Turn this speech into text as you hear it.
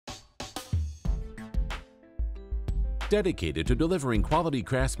Dedicated to delivering quality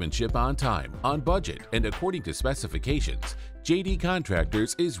craftsmanship on time, on budget, and according to specifications, JD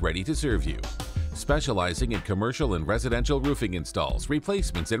Contractors is ready to serve you. Specializing in commercial and residential roofing installs,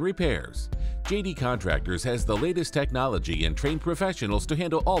 replacements, and repairs, JD Contractors has the latest technology and trained professionals to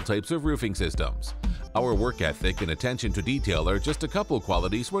handle all types of roofing systems. Our work ethic and attention to detail are just a couple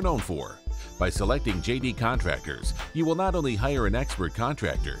qualities we're known for. By selecting JD Contractors, you will not only hire an expert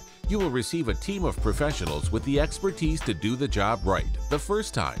contractor, you will receive a team of professionals with the expertise to do the job right the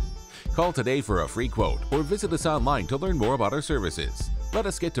first time. Call today for a free quote or visit us online to learn more about our services. Let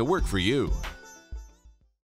us get to work for you.